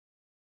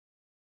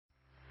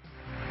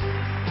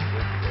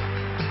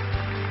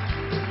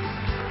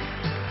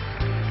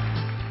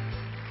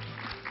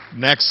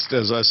Next,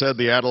 as I said,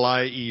 the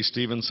Adlai E.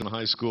 Stevenson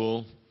High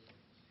School.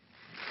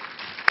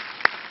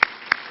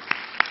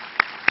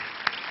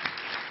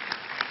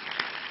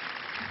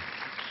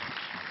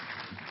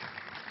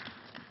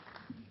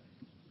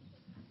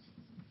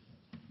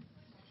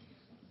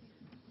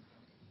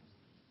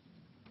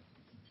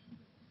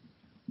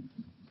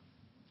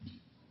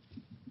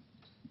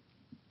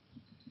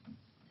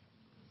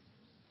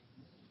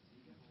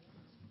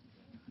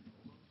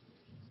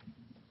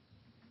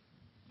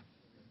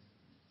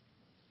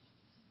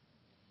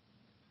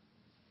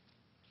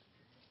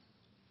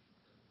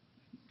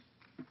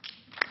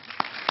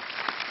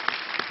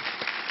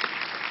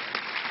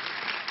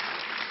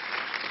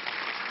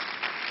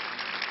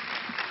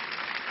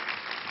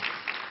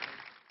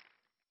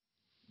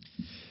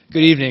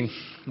 Good evening.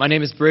 My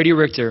name is Brady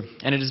Richter,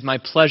 and it is my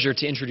pleasure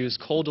to introduce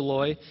Cole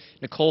Deloy,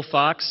 Nicole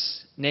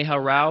Fox, Neha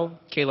Rao,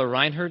 Kayla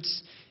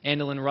Reinhertz,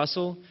 Andolyn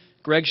Russell,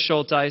 Greg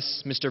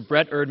Schulteis, Mr.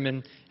 Brett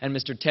Erdman, and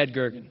Mr. Ted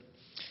Gergen.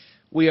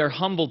 We are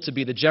humbled to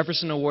be the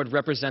Jefferson Award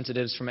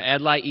representatives from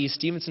Adlai E.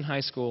 Stevenson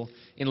High School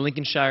in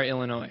Lincolnshire,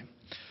 Illinois.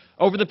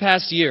 Over the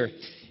past year,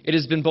 it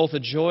has been both a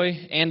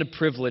joy and a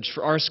privilege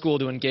for our school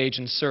to engage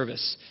in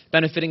service,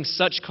 benefiting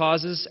such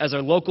causes as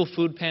our local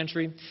food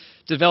pantry,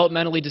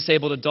 developmentally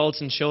disabled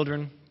adults and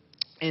children,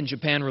 and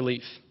Japan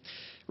Relief.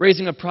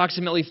 Raising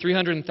approximately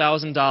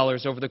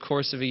 $300,000 over the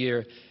course of a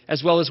year,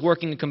 as well as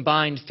working a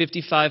combined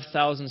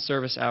 55,000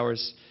 service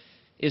hours,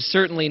 is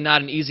certainly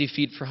not an easy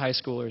feat for high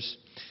schoolers.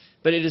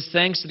 But it is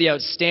thanks to the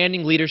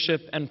outstanding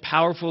leadership and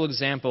powerful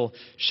example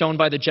shown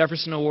by the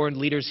Jefferson Award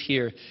leaders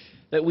here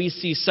that we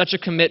see such a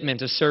commitment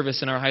to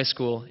service in our high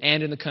school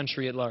and in the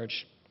country at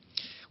large.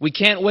 We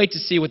can't wait to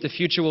see what the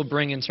future will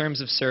bring in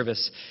terms of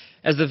service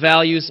as the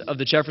values of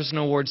the Jefferson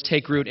Awards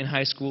take root in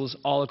high schools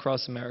all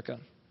across America.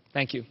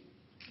 Thank you.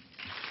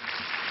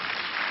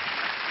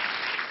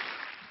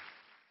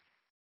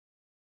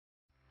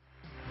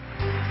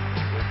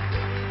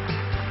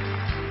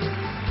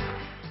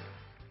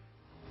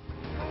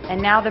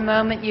 And now the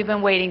moment you've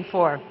been waiting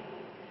for.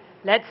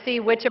 Let's see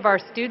which of our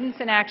Students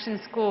in Action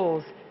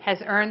schools has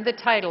earned the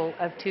title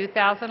of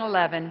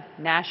 2011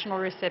 National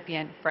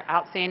Recipient for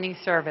Outstanding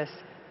Service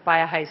by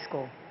a high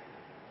school.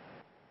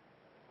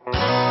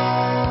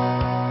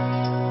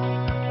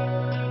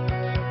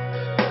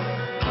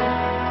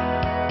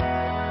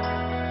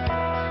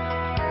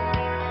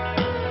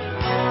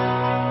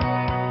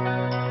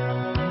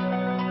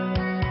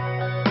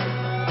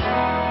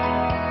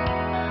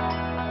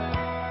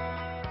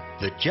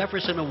 The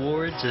Jefferson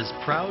Awards is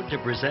proud to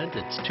present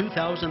its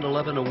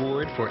 2011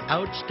 award for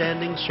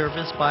Outstanding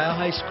Service by a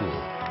High School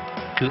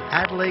to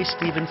Adlai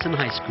Stevenson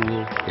High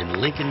School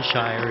in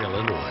Lincolnshire,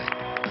 Illinois.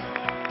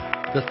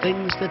 The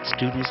things that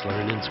students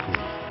learn in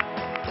school,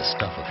 the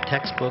stuff of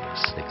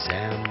textbooks,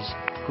 exams,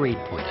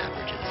 grade point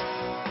averages.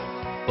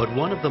 But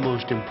one of the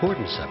most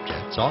important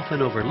subjects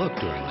often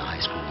overlooked during the high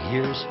school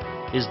years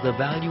is the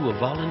value of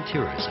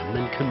volunteerism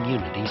and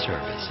community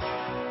service.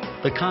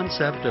 The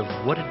concept of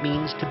what it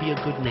means to be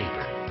a good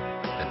neighbor.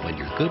 That when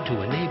you're good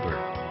to a neighbor,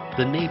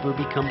 the neighbor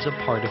becomes a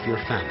part of your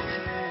family.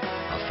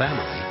 A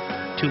family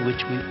to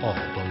which we all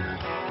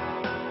belong.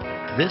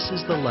 This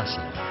is the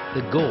lesson,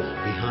 the goal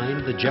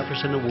behind the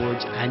Jefferson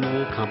Awards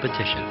annual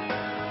competition.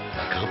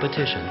 A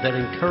competition that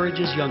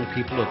encourages young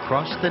people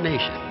across the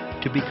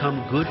nation to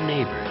become good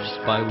neighbors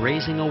by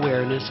raising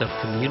awareness of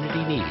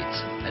community needs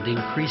and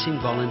increasing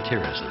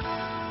volunteerism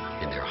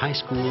in their high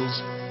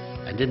schools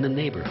and in the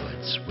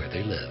neighborhoods where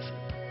they live.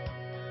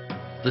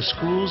 The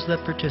schools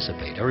that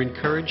participate are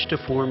encouraged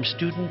to form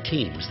student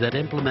teams that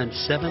implement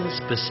 7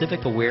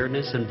 specific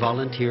awareness and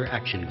volunteer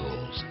action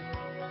goals.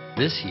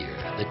 This year,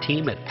 the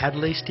team at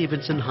Adlai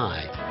Stevenson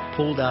High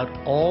pulled out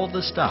all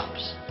the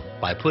stops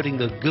by putting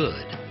the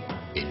good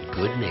in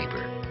good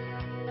neighbor.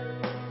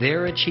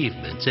 Their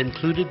achievements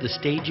included the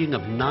staging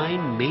of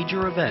 9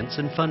 major events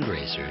and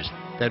fundraisers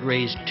that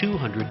raised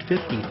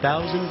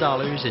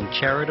 $250,000 in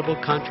charitable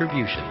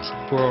contributions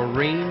for a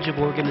range of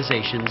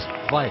organizations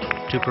vital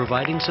to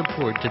providing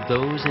support to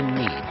those in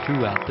need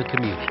throughout the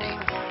community.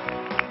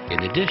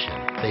 In addition,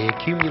 they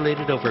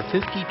accumulated over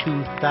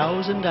 52,000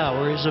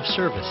 hours of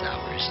service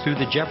hours through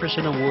the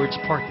Jefferson Awards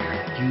partner,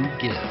 You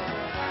Give.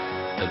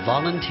 The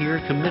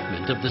volunteer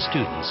commitment of the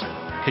students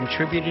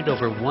contributed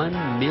over $1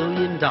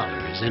 million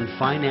in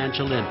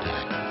financial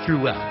impact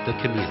throughout the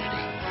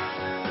community.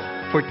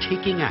 For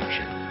taking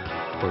action,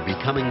 for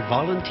becoming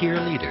volunteer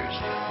leaders,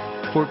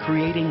 for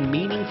creating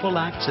meaningful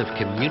acts of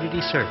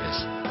community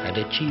service and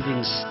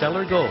achieving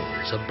stellar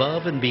goals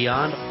above and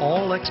beyond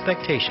all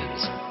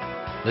expectations,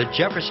 the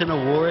Jefferson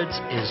Awards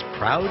is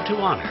proud to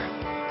honor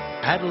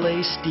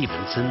Adlai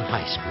Stevenson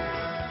High School.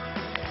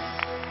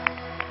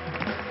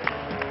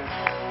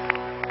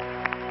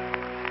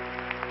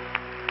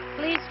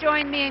 Please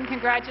join me in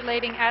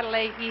congratulating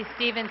Adlai E.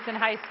 Stevenson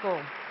High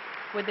School.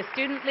 Would the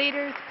student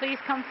leaders please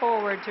come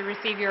forward to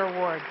receive your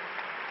award?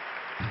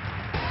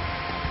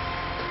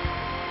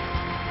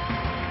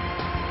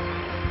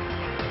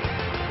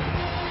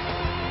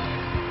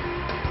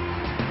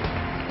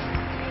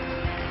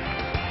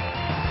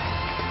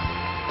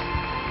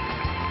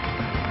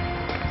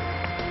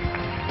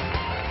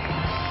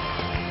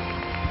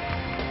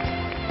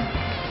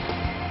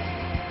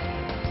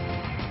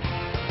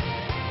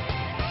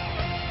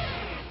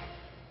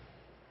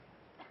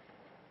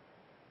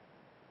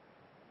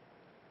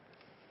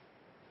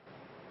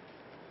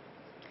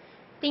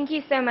 Thank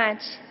you so much.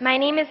 My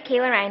name is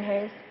Kayla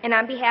Reinhurst, and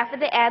on behalf of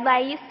the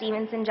Adlai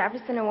Stevenson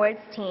Jefferson Awards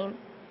team,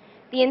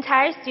 the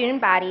entire student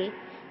body,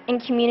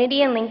 and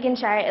community in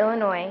Lincolnshire,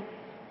 Illinois,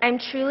 I'm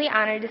truly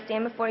honored to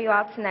stand before you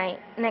all tonight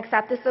and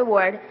accept this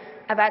award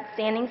of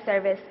outstanding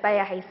service by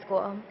a high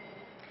school.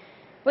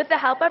 With the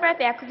help of our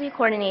faculty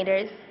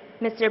coordinators,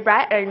 Mr.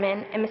 Brett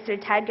Erdman and Mr.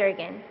 Ted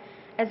Gergen,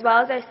 as well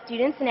as our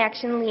Students in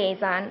Action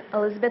liaison,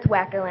 Elizabeth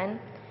Wackerlin,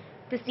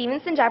 the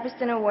Stevenson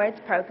Jefferson Awards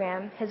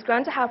program has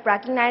grown to help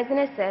recognize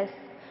and assist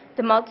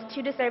the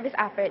multitude of service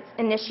efforts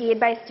initiated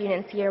by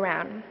students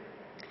year-round.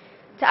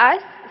 To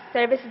us,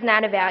 service is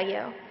not a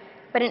value,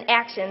 but an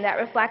action that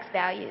reflects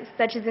values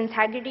such as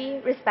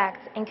integrity,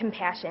 respect, and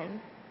compassion.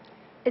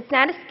 It's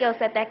not a skill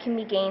set that can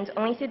be gained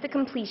only through the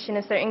completion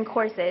of certain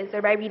courses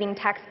or by reading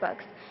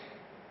textbooks.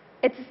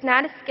 It's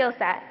not a skill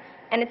set,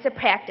 and it's a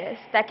practice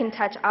that can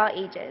touch all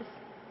ages.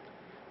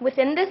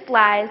 Within this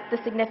lies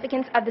the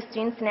significance of the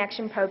Students in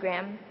Action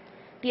program,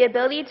 the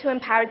ability to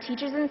empower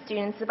teachers and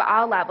students of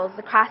all levels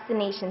across the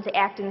nation to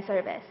act in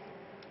service.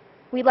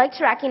 We'd like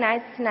to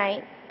recognize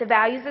tonight the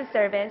values of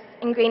service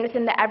ingrained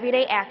within the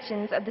everyday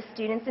actions of the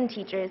students and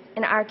teachers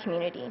in our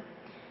community.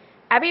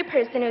 Every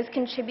person who has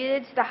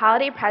contributed to the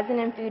holiday present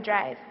and food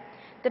drive,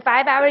 the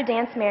 5-hour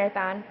dance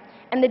marathon,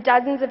 and the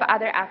dozens of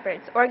other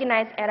efforts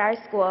organized at our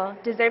school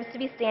deserves to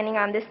be standing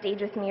on this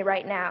stage with me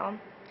right now.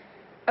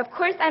 Of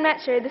course, I'm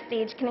not sure the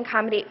stage can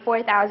accommodate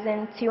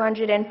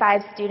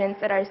 4,205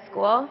 students at our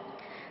school.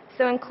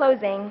 So in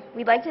closing,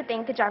 we'd like to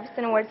thank the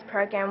Jefferson Awards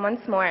program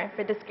once more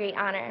for this great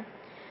honor.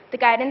 The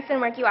guidance and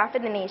work you offer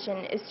the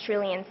nation is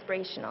truly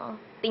inspirational.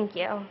 Thank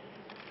you.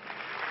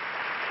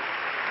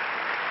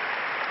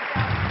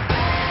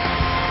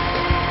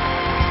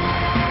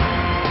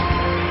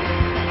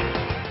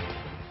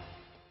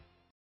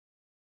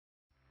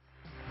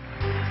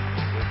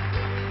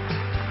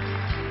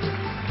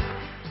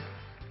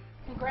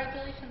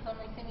 Congratulations on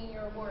receiving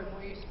your award.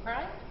 Were you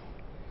surprised?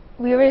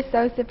 We were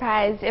so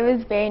surprised. It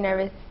was very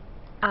nervous.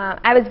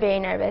 I was very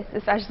nervous,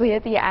 especially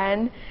at the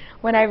end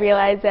when I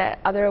realized that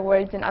other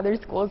awards and other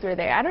schools were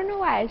there. I don't know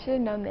why. I should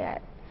have known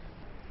that.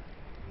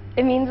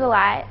 It means a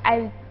lot.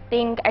 I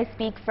think I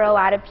speak for a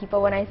lot of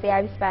people when I say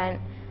I've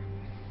spent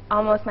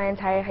almost my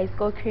entire high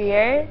school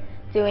career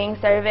doing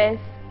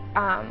service,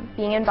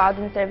 being involved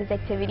in service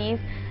activities,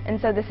 and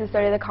so this is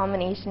sort of the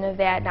culmination of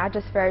that, not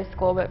just for our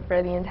school, but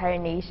for the entire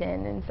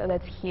nation, and so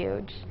that's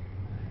huge,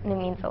 and it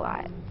means a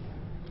lot.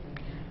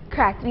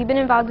 Correct. We've been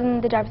involved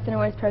in the Jefferson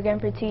Awards program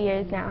for 2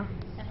 years now.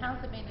 And how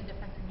has it made a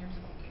difference in your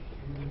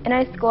school? In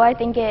our school, I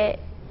think it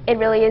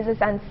really is a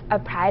sense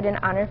of pride and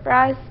honor for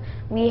us.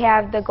 We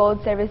have the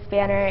gold service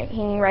banner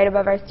hanging right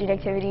above our student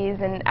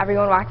activities, and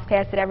everyone walks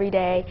past it every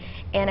day,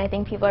 and I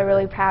think people are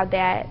really proud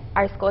that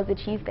our school has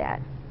achieved that.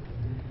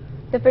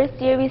 The first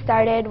year we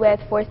started with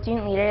 4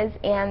 student leaders,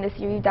 and this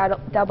year we've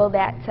doubled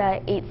that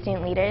to 8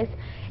 student leaders.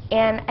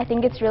 And I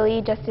think it's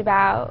really just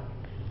about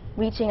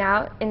reaching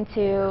out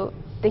into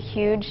the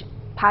huge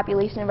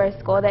population of our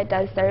school that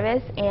does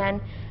service, and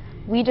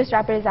we just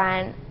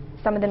represent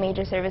some of the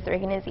major service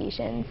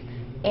organizations.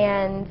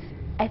 And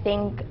I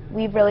think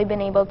we've really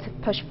been able to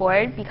push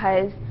forward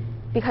because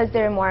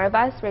there are more of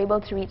us, we're able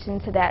to reach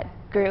into that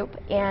group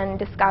and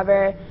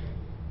discover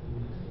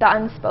the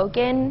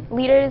unspoken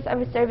leaders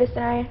of service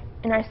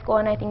in our school,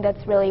 and I think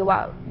that's really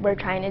what we're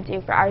trying to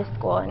do for our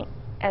school and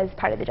as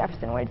part of the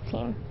Jefferson Awards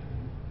team.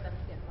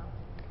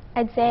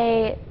 I'd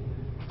say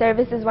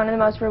service is one of the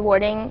most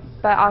rewarding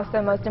but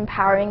also most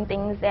empowering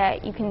things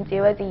that you can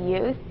do as a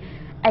youth.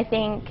 I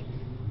think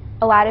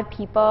a lot of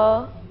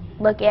people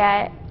look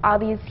at all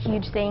these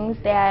huge things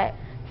that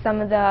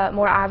some of the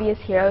more obvious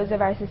heroes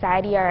of our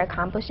society are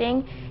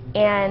accomplishing,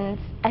 and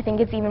I think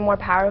it's even more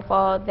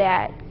powerful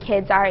that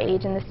kids our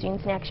age in the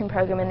Students in Action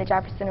program and the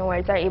Jefferson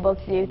Awards are able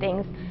to do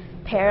things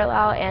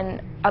parallel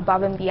and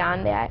above and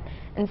beyond that.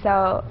 And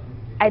so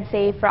I'd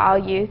say for all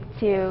youth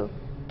to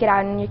get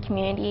out in your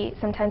community.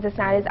 Sometimes it's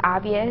not as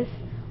obvious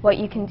what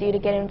you can do to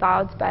get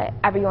involved, but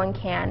everyone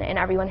can, and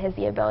everyone has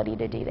the ability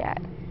to do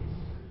that.